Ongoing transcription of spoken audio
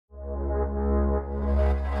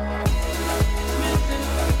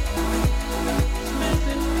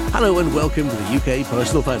Hello and welcome to the UK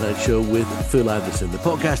Personal Finance Show with Phil Anderson, the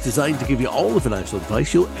podcast designed to give you all the financial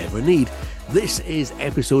advice you'll ever need. This is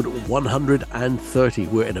episode 130,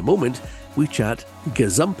 where in a moment we chat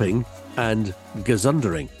gazumping and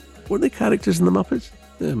gazundering. Were they characters in the Muppets?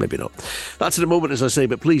 Maybe not. That's in a moment, as I say,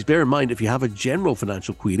 but please bear in mind, if you have a general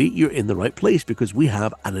financial query, you're in the right place, because we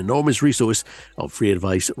have an enormous resource of free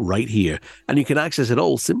advice right here. And you can access it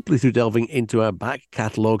all simply through delving into our back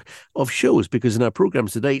catalogue of shows, because in our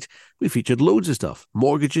programmes to date, we featured loads of stuff: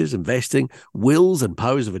 mortgages, investing, wills and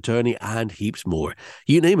powers of attorney, and heaps more.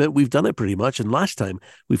 You name it, we've done it pretty much. And last time,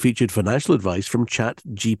 we featured financial advice from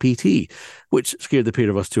ChatGPT, which scared the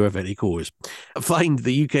pair of us to our very cores. Find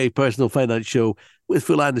the UK Personal Finance Show with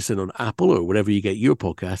Phil Anderson on Apple or wherever you get your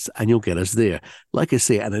podcasts, and you'll get us there. Like I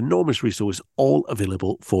say, an enormous resource, all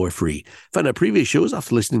available for free. Find our previous shows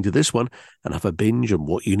after listening to this one and have a binge on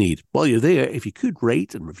what you need. While you're there, if you could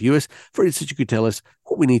rate and review us, for instance, you could tell us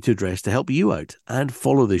what we need to address to help you out, and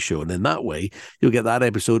follow this show. And in that way, you'll get that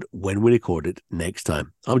episode when we record it next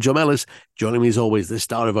time. I'm John Ellis. Joining me as always, the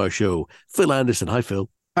star of our show, Phil Anderson. Hi, Phil.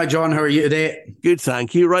 Hi, John. How are you today? Good,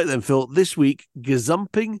 thank you. Right then, Phil, this week,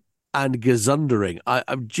 gazumping and gazundering.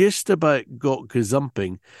 I've just about got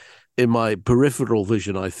gazumping in my peripheral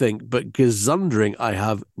vision, I think, but gazundering I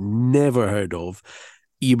have never heard of.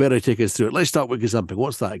 You better take us through it. Let's start with gazumping.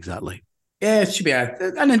 What's that exactly? Yeah, it should be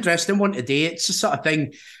an interesting one today. It's the sort of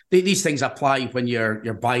thing, these things apply when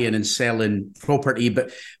you're buying and selling property,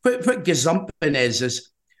 but what gazumping is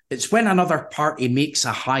it's when another party makes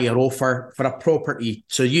a higher offer for a property.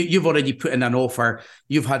 So you've already put in an offer,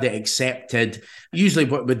 you've had it accepted. Usually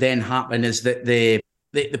what would then happen is that the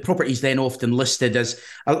property is then often listed as,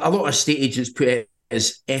 a lot of estate agents put it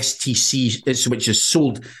as STC, which is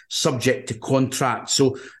sold subject to contract.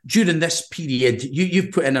 So during this period,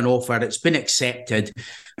 you've put in an offer, it's been accepted.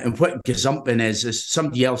 And what gazumping is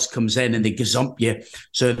somebody else comes in and they gazump you.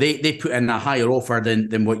 So they put in a higher offer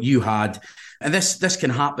than what you had. And this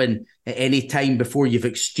can happen at any time before you've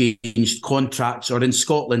exchanged contracts, or in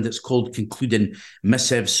Scotland, it's called concluding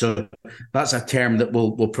missives. So that's a term that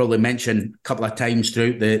we'll probably mention a couple of times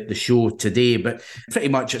throughout the show today. But pretty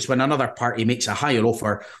much it's when another party makes a higher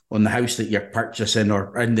offer on the house that you're purchasing,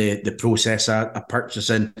 or in the process of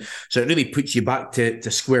purchasing. So it really puts you back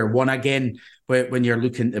to square one again when you're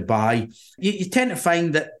looking to buy. You tend to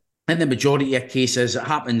find that in the majority of cases, it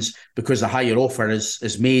happens because a higher offer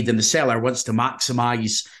is made and the seller wants to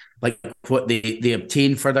maximise like what they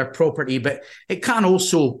obtain for their property. But it can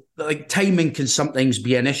also, like, timing can sometimes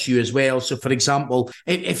be an issue as well. So, for example,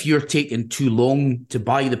 if you're taking too long to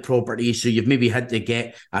buy the property, so you've maybe had to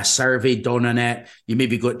get a survey done on it, you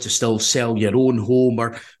maybe got to still sell your own home,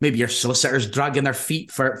 or maybe your solicitor's dragging their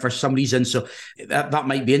feet for some reason. So that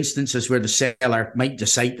might be instances where the seller might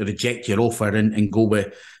decide to reject your offer and go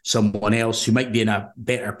with someone else who might be in a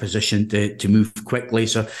better position to move quickly.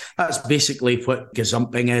 So that's basically what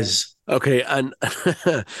gazumping is. Okay, and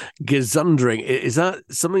gazundering, is that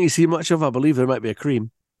something you see much of? I believe there might be a cream.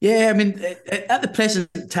 Yeah, I mean, at the present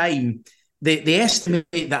time, they estimate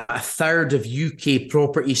that a third of UK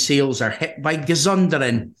property sales are hit by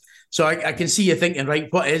gazundering. So I can see you thinking,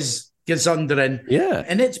 right, what is gazundering? Yeah.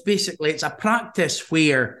 And it's a practice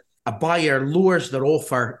where a buyer lowers their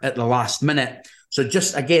offer at the last minute. So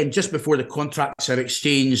just before the contracts are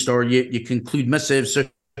exchanged or you conclude missives. So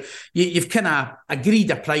you've kind of agreed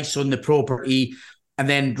a price on the property, and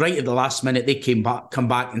then right at the last minute they come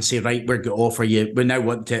back and say, right, we're going to offer you, we now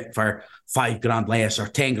want it for $5,000 less or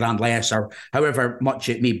 $10,000 less, or however much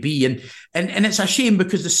it may be. And it's a shame,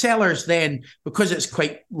 because the sellers then, because it's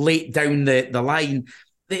quite late down the line,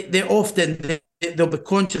 they'll be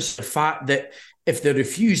conscious of the fact that if they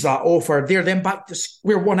refuse that offer, they're then back to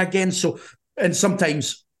square one again. So, and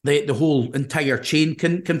sometimes the whole entire chain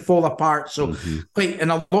can fall apart. So quite in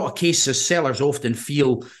a lot of cases, sellers often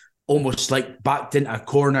feel almost like backed into a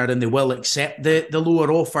corner, and they will accept the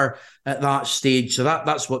lower offer at that stage. So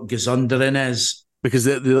that's what gazundering is. Because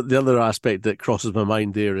the other aspect that crosses my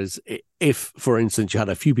mind there is, if, for instance, you had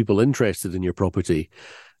a few people interested in your property,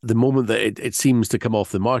 the moment that it seems to come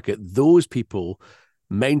off the market, those people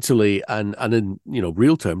mentally and in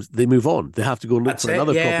real terms, they move on. They have to go and look for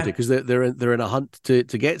another property, because they're in a hunt to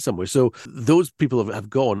get somewhere. So those people have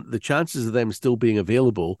gone. The chances of them still being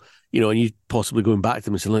available, and you possibly going back to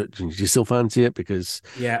them and saying, look, do you still fancy it? Because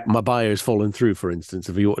my buyer's fallen through, for instance,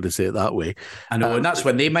 if you wanted to say it that way. I know, and that's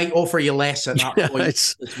when they might offer you less at that point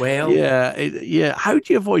as well. Yeah. How do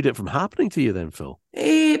you avoid it from happening to you then, Phil?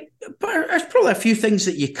 But there's probably a few things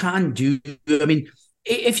that you can do. I mean,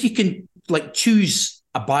 if you can choose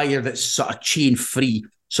a buyer that's sort of chain free.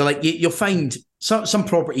 So you'll find some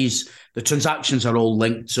properties, the transactions are all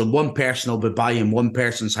linked. So one person will be buying one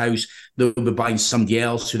person's house, they'll be buying somebody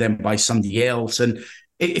else, who then buys somebody else. And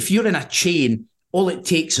if you're in a chain, all it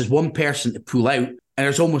takes is one person to pull out, and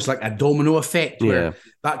there's almost like a domino effect where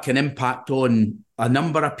that can impact on a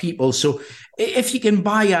number of people. So if you can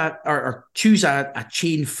buy or choose a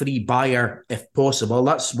chain-free buyer, if possible,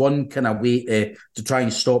 that's one kind of way to try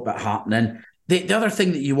and stop it happening. The other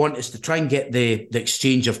thing that you want is to try and get the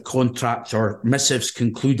exchange of contracts or missives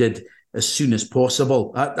concluded as soon as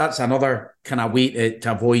possible. That's another kind of way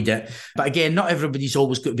to avoid it. But again, not everybody's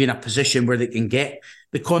always going to be in a position where they can get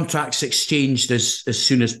the contracts exchanged as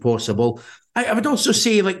soon as possible. I would also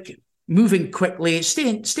say, like, moving quickly, stay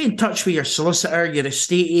in touch with your solicitor, your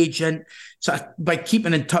estate agent. So by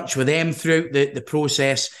keeping in touch with them throughout the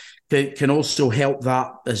process, can also help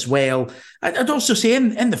that as well. I'd also say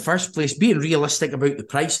in the first place, being realistic about the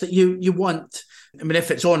price that you want. I mean,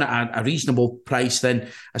 if it's on at a reasonable price, then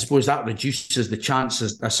I suppose that reduces the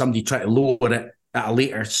chances of somebody trying to lower it at a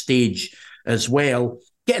later stage as well.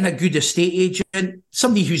 Getting a good estate agent,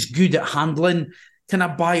 somebody who's good at handling kind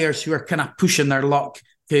of buyers who are kind of pushing their luck,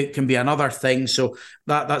 can be another thing. So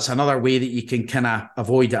that's another way that you can kind of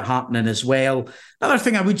avoid it happening as well. Another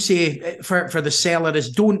thing I would say for the seller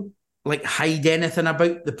is don't hide anything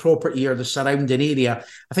about the property or the surrounding area.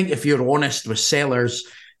 I think if you're honest with sellers,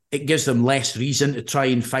 it gives them less reason to try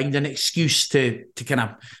and find an excuse to kind of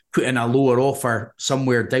put in a lower offer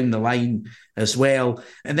somewhere down the line as well.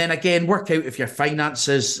 And then again, work out if your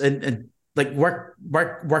finances and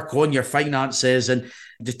work on your finances and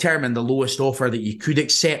determine the lowest offer that you could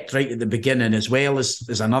accept right at the beginning as well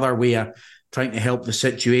is another way of trying to help the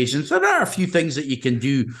situation. So there are a few things that you can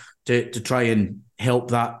do to try and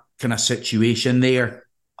help that kind of situation there.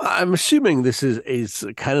 I'm assuming this is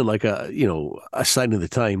kind of like a sign of the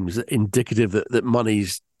times, indicative that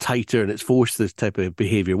money's tighter and it's forced this type of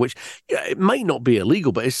behavior, which it might not be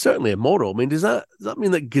illegal, but it's certainly immoral. I mean, does that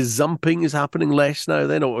mean that gazumping is happening less now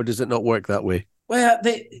then, or does it not work that way? Well,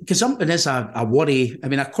 the gazumping is a worry. I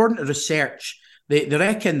mean, according to research, they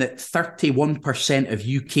reckon that 31% of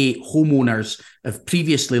UK homeowners have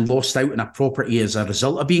previously lost out on a property as a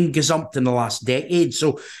result of being gazumped in the last decade.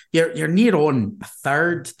 So you're near on a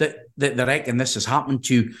third that they reckon this has happened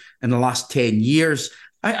to in the last 10 years.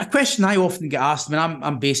 A question I often get asked, I mean,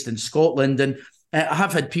 I'm based in Scotland, and I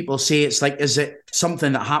have had people say it's like, is it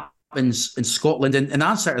something that happens in Scotland? And the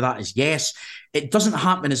answer to that is yes. It doesn't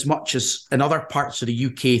happen as much as in other parts of the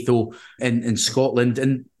UK, though, in Scotland.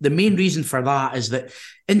 And the main reason for that is that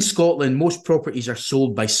in Scotland, most properties are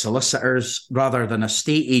sold by solicitors rather than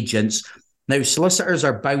estate agents. Now, solicitors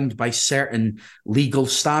are bound by certain legal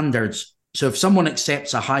standards. So if someone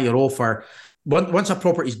accepts a higher offer, once a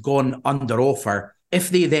property's gone under offer, if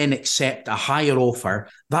they then accept a higher offer,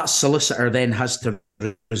 that solicitor then has to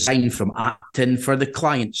resign from acting for the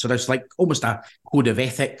client. So there's like almost a code of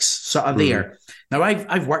ethics sort of there. Now,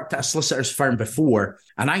 I've worked at a solicitor's firm before,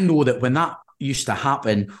 and I know that when that used to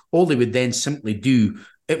happen, all they would then simply do,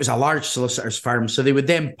 it was a large solicitor's firm, so they would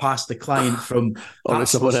then pass the client from that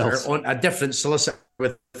solicitor on a different solicitor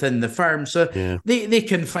within the firm. So they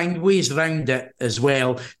can find ways around it as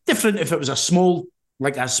well. Different if it was a small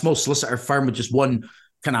solicitor firm with just one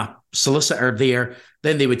kind of solicitor there,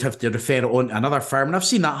 then they would have to refer it on to another firm. And I've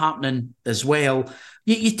seen that happening as well.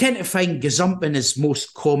 You tend to find gazumping is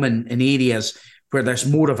most common in areas where there's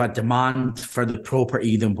more of a demand for the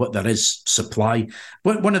property than what there is supply.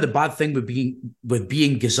 But one of the bad things with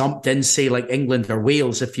being gazumped in, say, like England or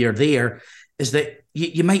Wales, if you're there, is that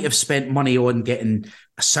you might have spent money on getting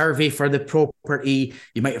a survey for the property.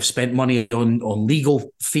 You might have spent money on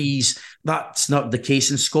legal fees. That's not the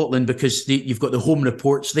case in Scotland because you've got the home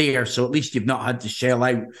reports there. So at least you've not had to shell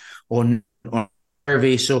out on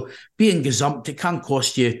survey. So being gazumped, it can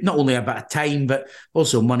cost you not only a bit of time, but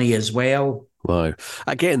also money as well. Wow.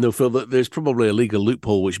 Again, though, Phil, there's probably a legal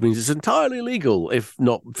loophole, which means it's entirely legal, if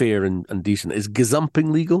not fair and decent. Is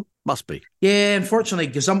gazumping legal? Must be. Yeah, unfortunately,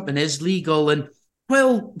 gazumping is legal. And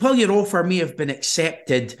while your offer may have been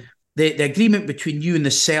accepted, the agreement between you and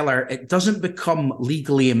the seller, it doesn't become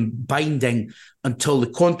legally binding until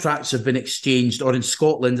the contracts have been exchanged, or in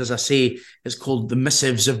Scotland, as I say, it's called the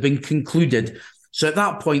missives have been concluded. So at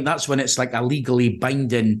that point, that's when it's like a legally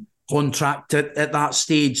binding contract at that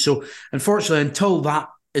stage. So unfortunately, until that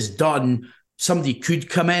is done, somebody could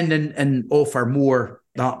come in and offer more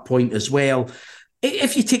at that point as well.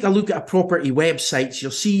 If you take a look at property websites,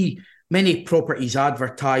 you'll see many properties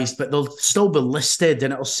advertised, but they'll still be listed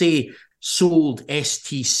and it'll say sold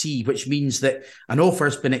STC, which means that an offer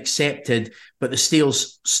has been accepted, but the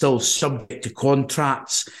sale's still subject to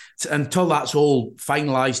contracts. Until that's all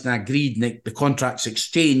finalised and agreed and the contract's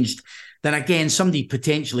exchanged, then again, somebody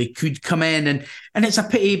potentially could come in. And it's a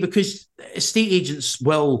pity because estate agents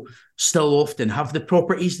will still often have the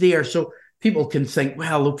properties there. So people can think,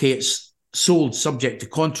 well, okay, it's sold subject to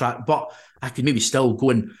contract, but I could maybe still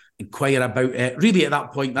go and inquire about it. Really, at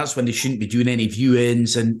that point, that's when they shouldn't be doing any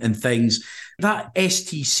viewings and things. That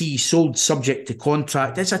STC, sold subject to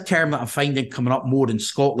contract, is a term that I'm finding coming up more in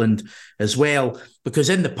Scotland as well,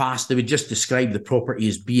 because in the past, they would just describe the property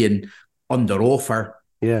as being under offer.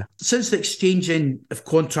 Yeah. Since the exchanging of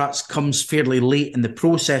contracts comes fairly late in the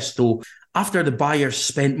process, though, after the buyer's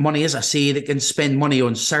spent money, as I say, they can spend money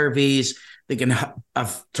on surveys, they can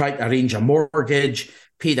have tried to arrange a mortgage,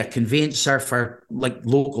 paid a conveyancer for like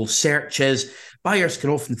local searches. Buyers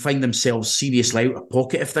can often find themselves seriously out of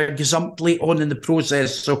pocket if they're gazumped late on in the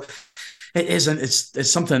process. So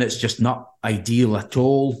it's something that's just not ideal at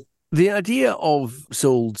all. The idea of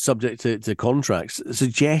sold subject to contracts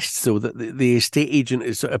suggests, though, that the estate agent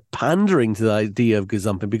is sort of pandering to the idea of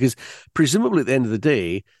gazumping, because presumably at the end of the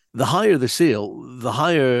day, the higher the sale, the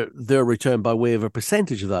higher their return by way of a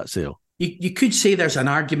percentage of that sale. You could say there's an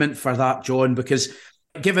argument for that, John, because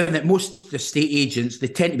given that most estate agents, they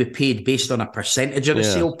tend to be paid based on a percentage of the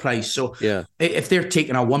sale price. So if they're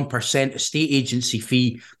taking a 1% estate agency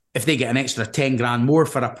fee, if they get an extra 10 grand more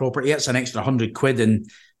for a property, it's an extra 100 quid in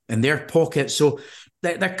their pocket. So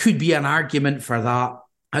there could be an argument for that.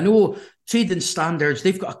 I know trading standards,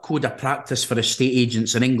 they've got a code of practice for estate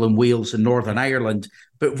agents in England, Wales and Northern Ireland.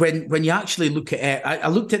 But when you actually look at it, I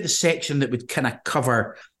looked at the section that would kind of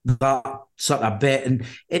cover that sort of bit, and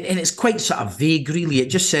it's quite sort of vague, really. It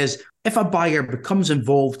just says, if a buyer becomes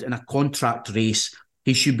involved in a contract race,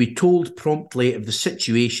 he should be told promptly of the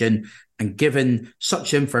situation and given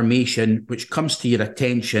such information which comes to your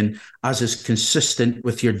attention as is consistent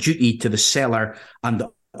with your duty to the seller and the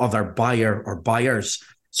other buyer or buyers.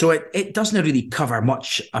 So it doesn't really cover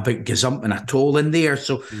much about gazumping at all in there.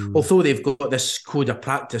 So although they've got this code of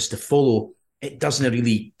practice to follow, it doesn't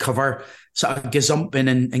really cover sort of gazumping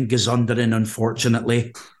and gazundering,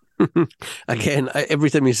 unfortunately. Again, every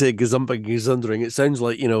time you say gazumping and gazundering, it sounds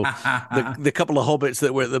like, the couple of hobbits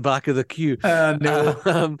that were at the back of the queue.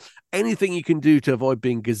 No. Anything you can do to avoid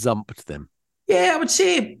being gazumped then? Yeah, I would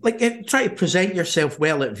say, try to present yourself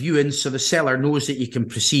well at viewings so the seller knows that you can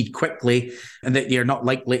proceed quickly and that you're not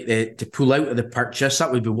likely to pull out of the purchase.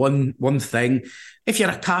 That would be one thing. If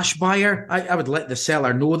you're a cash buyer, I would let the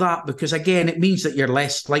seller know that, because, again, it means that you're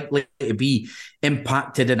less likely to be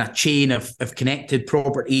impacted in a chain of connected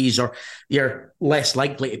properties, or you're less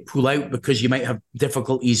likely to pull out because you might have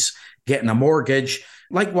difficulties getting a mortgage.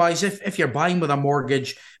 Likewise, if you're buying with a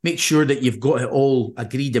mortgage, make sure that you've got it all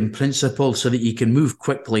agreed in principle so that you can move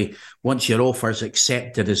quickly once your offer is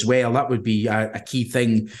accepted as well. That would be a key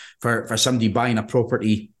thing for somebody buying a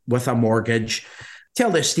property with a mortgage.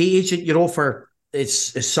 Tell the estate agent your offer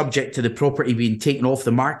is subject to the property being taken off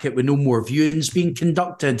the market with no more viewings being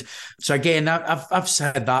conducted. So again, I've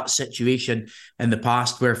said that situation in the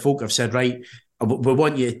past where folk have said, right, we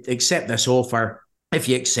want you to accept this offer. If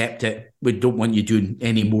you accept it, we don't want you doing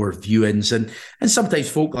any more viewings. And sometimes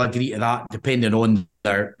folk will agree to that depending on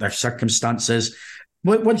their circumstances.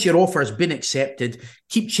 Once your offer has been accepted,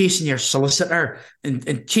 keep chasing your solicitor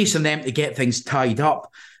and chasing them to get things tied up.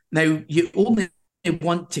 Now, you only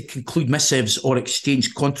want to conclude missives or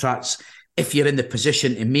exchange contracts if you're in the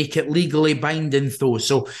position to make it legally binding, though.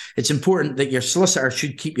 So it's important that your solicitor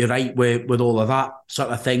should keep you right with all of that sort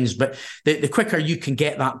of things. But the quicker you can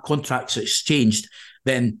get that contracts exchanged,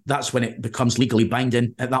 then that's when it becomes legally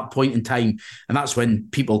binding at that point in time. And that's when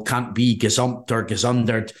people can't be gazumped or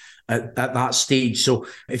gazundered at that stage. So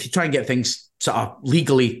if you try and get things sort of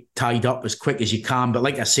legally tied up as quick as you can, but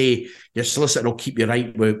like I say, your solicitor will keep you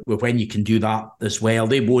right with when you can do that as well.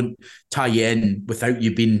 They won't tie you in without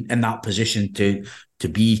you being in that position to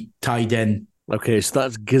be tied in. Okay, so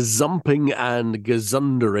that's gazumping and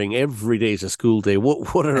gazundering. Every day is a school day.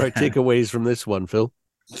 What are our takeaways from this one, Phil?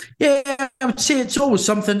 Yeah, I would say it's always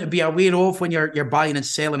something to be aware of when you're buying and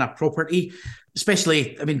selling a property,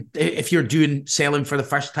 especially, I mean, if you're selling for the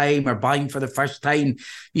first time or buying for the first time,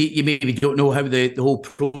 you maybe don't know how the whole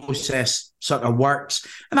process sort of works.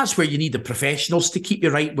 And that's where you need the professionals to keep you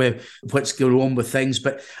right with what's going on with things.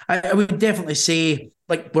 But I would definitely say,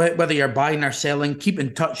 like, whether you're buying or selling, keep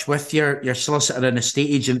in touch with your solicitor and estate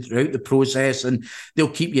agent throughout the process, and they'll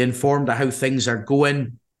keep you informed of how things are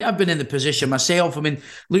going. I've been in the position myself. I mean,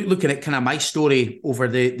 looking at kind of my story over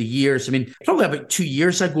the years, I mean, probably about 2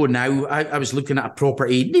 years ago now, I was looking at a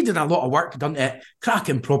property, needed a lot of work done to it,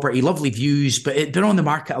 cracking property, lovely views, but it'd been on the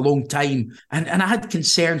market a long time. And I had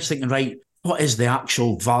concerns thinking, right, what is the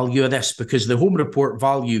actual value of this? Because the home report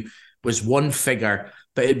value was one figure,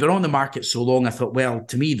 but it'd been on the market so long, I thought, well,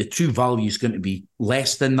 to me, the true value is going to be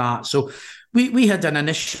less than that. So we had an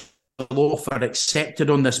initial offer accepted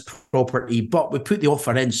on this property, but we put the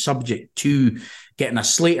offer in subject to getting a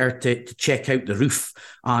slater to check out the roof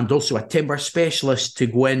and also a timber specialist to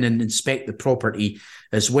go in and inspect the property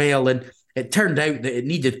as well. And it turned out that it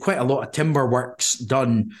needed quite a lot of timber works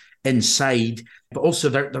done inside, but also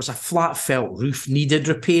there was a flat felt roof needed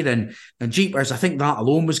repairing. And jeepers, I think that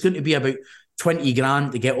alone was going to be about 20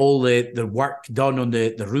 grand to get all the work done on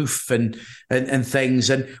the roof and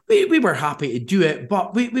things. And we were happy to do it,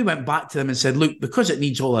 but we went back to them and said, look, because it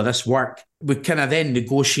needs all of this work, we kind of then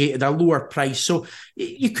negotiated a lower price. So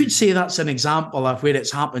you could say that's an example of where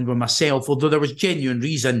it's happened with myself, although there was genuine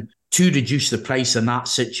reason to reduce the price in that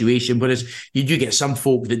situation. Whereas you do get some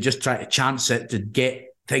folk that just try to chance it to get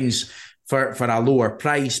things for a lower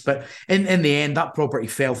price. But in the end, that property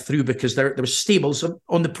fell through because there was stables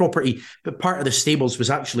on the property, but part of the stables was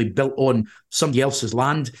actually built on somebody else's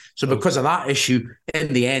land. So because of that issue,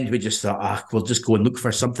 in the end, we just thought, we'll just go and look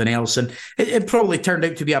for something else. And it probably turned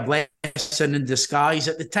out to be a blessing in disguise.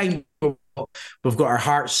 At the time, we've got our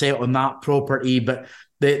hearts set on that property, but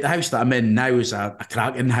the house that I'm in now is a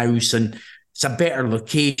cracking house, and it's a better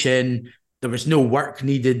location. There was no work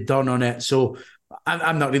needed done on it. So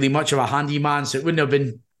I'm not really much of a handyman, so it wouldn't have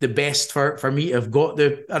been the best for me to have got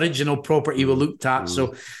the original property we looked at.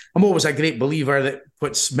 So I'm always a great believer that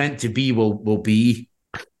what's meant to be will be.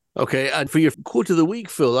 Okay, and for your quote of the week,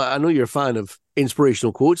 Phil, I know you're a fan of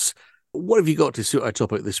inspirational quotes. What have you got to suit our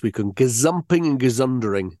topic this week on gazumping and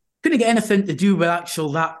gazundering? Couldn't get anything to do with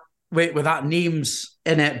actual that with that names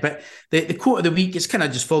in it, but the quote of the week is kind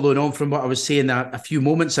of just following on from what I was saying a few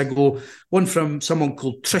moments ago. One from someone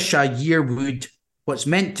called Trisha Yearwood. What's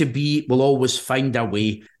meant to be will always find a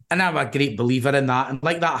way. And I'm a great believer in that. And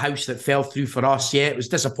like that house that fell through for us, it was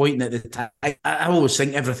disappointing at the time. I always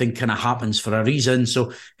think everything kind of happens for a reason.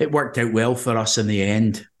 So it worked out well for us in the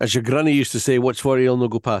end. As your granny used to say, what's for you, I'll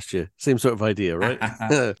not go past you. Same sort of idea, right?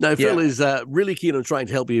 Now, Phil is really keen on trying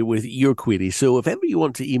to help you with your query. So if ever you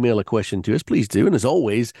want to email a question to us, please do. And as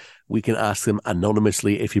always, we can ask them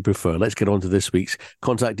anonymously if you prefer. Let's get on to this week's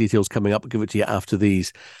contact details coming up. I'll give it to you after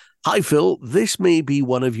these. Hi, Phil. This may be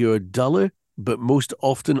one of your duller but most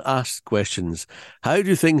often asked questions. How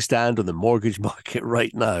do things stand on the mortgage market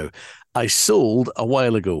right now? I sold a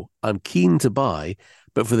while ago. I'm keen to buy,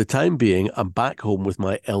 but for the time being, I'm back home with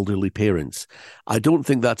my elderly parents. I don't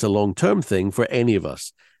think that's a long-term thing for any of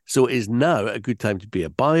us. So is now a good time to be a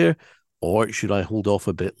buyer, or should I hold off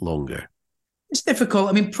a bit longer? It's difficult.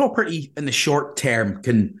 I mean, property in the short term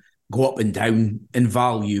can go up and down in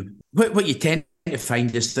value. What you tend to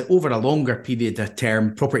find is that over a longer period of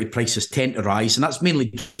term, property prices tend to rise, and that's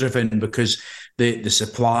mainly driven because the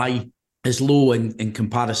supply is low in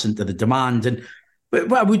comparison to the demand. And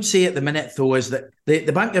what I would say at the minute, though, is that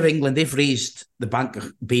the Bank of England, they've raised the bank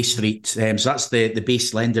base rate, so that's the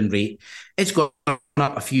base lending rate. It's gone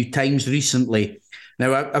up a few times recently.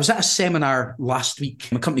 Now, I was at a seminar last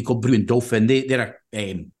week, a company called Brew and Dolphin. They're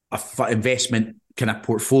a investment kind of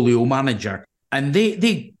portfolio manager. And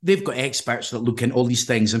they've got experts that look into all these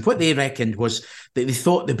things. And what they reckoned was that they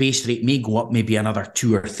thought the base rate may go up maybe another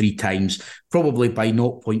 2 or 3 times, probably by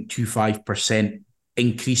 0.25%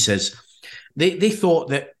 increases. They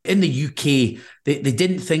thought that in the UK, they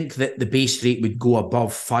didn't think that the base rate would go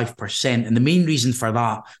above 5%. And the main reason for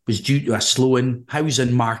that was due to a slowing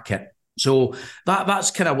housing market. So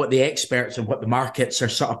that's kind of what the experts and what the markets are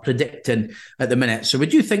sort of predicting at the minute. So we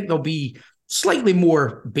do think there'll be slightly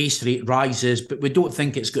more base rate rises, but we don't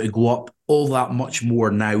think it's going to go up all that much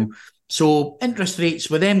more now. So interest rates,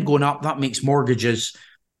 with them going up, that makes mortgages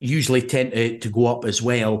usually tend to go up as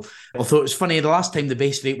well. Although it's funny, the last time the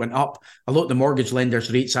base rate went up, a lot of the mortgage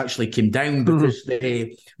lenders' rates actually came down because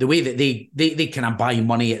the way that they kind of buy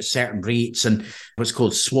money at certain rates and what's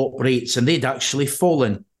called swap rates, and they'd actually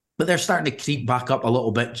fallen. But they're starting to creep back up a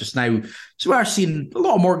little bit just now. So we're seeing a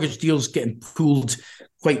lot of mortgage deals getting pulled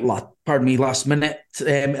quite last minute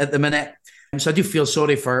at the minute. So I do feel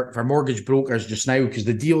sorry for mortgage brokers just now because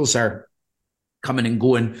the deals are coming and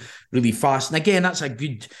going really fast. And again, that's a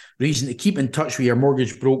good reason to keep in touch with your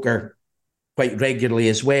mortgage broker quite regularly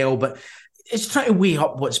as well. But it's trying to weigh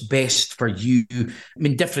up what's best for you. I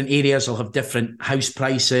mean, different areas will have different house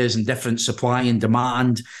prices and different supply and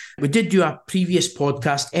demand. We did do a previous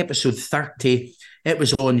podcast, episode 30, It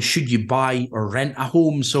was on should you buy or rent a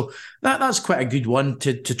home. So that's quite a good one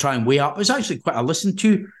to try and weigh up. It was actually quite a listen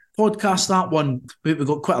to podcast, that one. We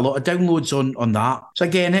got quite a lot of downloads on that. So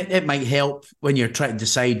again, it might help when you're trying to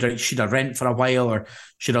decide, right, should I rent for a while or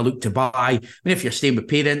should I look to buy? I mean, if you're staying with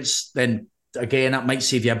parents, then again, that might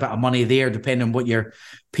save you a bit of money there, depending on what you're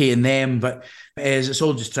paying them. But it's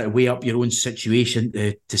all just trying to weigh up your own situation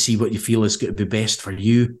to see what you feel is going to be best for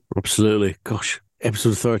you. Absolutely. Gosh.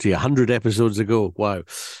 Episode 30, 100 episodes ago. Wow.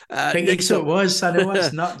 I think so it was. I know,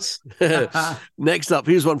 it's nuts. Next up,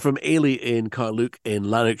 here's one from Ailey in Carluke in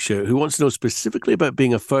Lanarkshire, who wants to know specifically about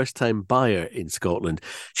being a first-time buyer in Scotland.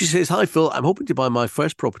 She says, "Hi, Phil. I'm hoping to buy my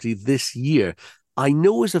first property this year. I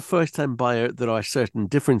know as a first-time buyer there are certain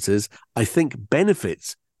differences, I think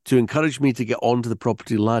benefits, to encourage me to get onto the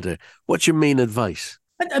property ladder. What's your main advice?"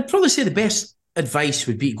 I'd probably say the best advice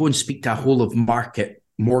would be go and speak to a whole-of-market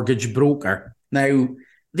mortgage broker. Now,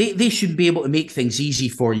 they should be able to make things easy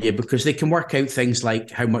for you because they can work out things like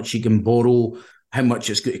how much you can borrow, how much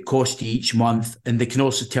it's going to cost you each month, and they can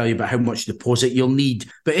also tell you about how much deposit you'll need.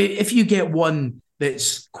 But if you get one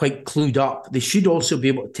that's quite clued up, they should also be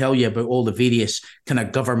able to tell you about all the various kind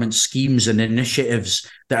of government schemes and initiatives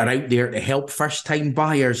that are out there to help first-time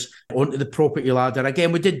buyers onto the property ladder.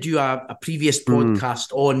 Again, we did do a previous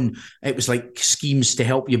podcast on, it was like schemes to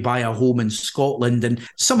help you buy a home in Scotland, and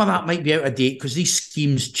some of that might be out of date because these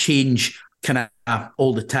schemes change kind of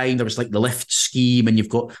all the time. There was like the lift scheme, and you've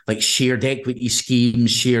got like shared equity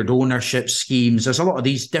schemes, shared ownership schemes. There's a lot of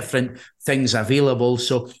these different things available.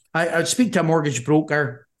 So I'd speak to a mortgage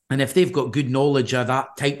broker, and if they've got good knowledge of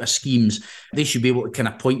that type of schemes, they should be able to kind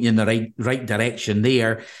of point you in the right direction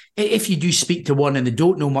there. If you do speak to one and they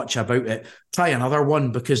don't know much about it, try another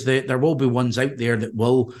one, because there will be ones out there that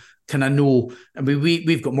will kind of know. I mean,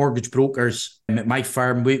 we've got mortgage brokers at my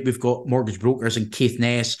firm. We've got mortgage brokers in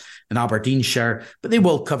Caithness and Aberdeenshire, but they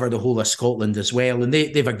will cover the whole of Scotland as well, and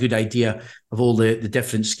they have a good idea of all the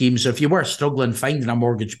different schemes. So if you were struggling finding a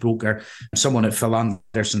mortgage broker, someone at Phil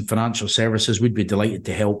Anderson Financial Services would be delighted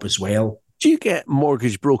to help as well. Do you get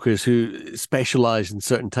mortgage brokers who specialise in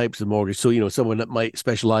certain types of mortgage? So, someone that might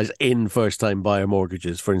specialise in first-time buyer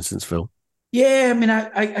mortgages, for instance, Phil? Yeah, I mean,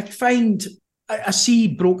 I find I see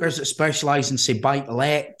brokers that specialise in, say,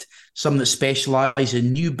 buy-to-let, some that specialise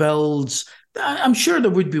in new builds. I'm sure there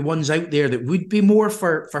would be ones out there that would be more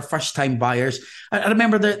for first-time buyers. I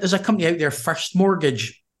remember that there's a company out there, First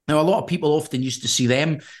Mortgage. Now, a lot of people often used to see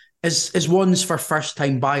them as ones for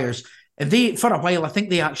first-time buyers. And they, for a while, I think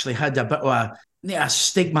they actually had a bit of a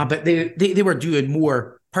stigma, but they were doing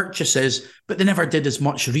more purchases, but they never did as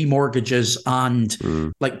much remortgages and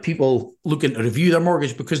like people looking to review their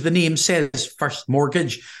mortgage, because the name says First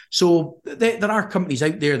Mortgage. So there are companies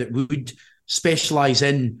out there that would specialise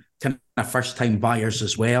in kind of first-time buyers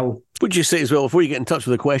as well. Would you say as well, before you get in touch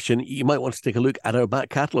with a question, you might want to take a look at our back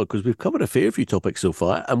catalogue, because we've covered a fair few topics so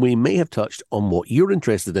far, and we may have touched on what you're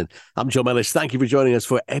interested in. I'm John Ellis. Thank you for joining us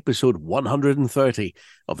for episode 130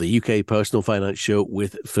 of the UK Personal Finance Show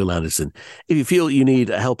with Phil Anderson. If you feel you need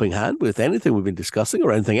a helping hand with anything we've been discussing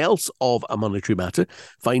or anything else of a monetary matter,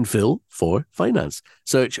 find Phil for Finance.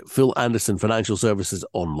 Search Phil Anderson Financial Services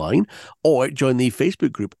online, or join the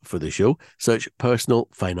Facebook group for the show. Search Personal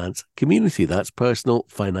Finance Community. That's Personal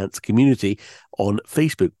Finance Community on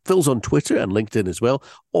Facebook. Phil's on Twitter and LinkedIn as well.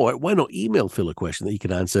 Or why not email Phil a question that he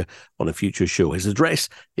can answer on a future show? His address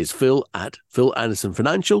is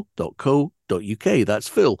phil@philandersonfinancial.co.uk. That's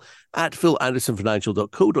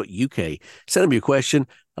phil@philandersonfinancial.co.uk. Send him your question,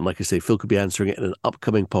 and like I say, Phil could be answering it in an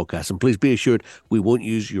upcoming podcast. And please be assured we won't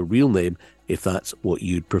use your real name if that's what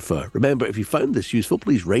you'd prefer. Remember, if you found this useful,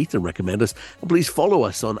 please rate and recommend us, and please follow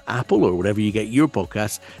us on Apple or wherever you get your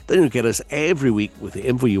podcasts. Then you'll get us every week with the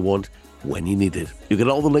info you want when you need it. You'll get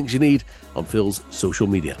all the links you need on Phil's social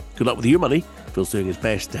media. Good luck with your money. Phil's doing his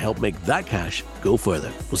best to help make that cash go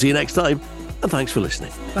further. We'll see you next time, and thanks for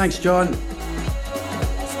listening. Thanks, John.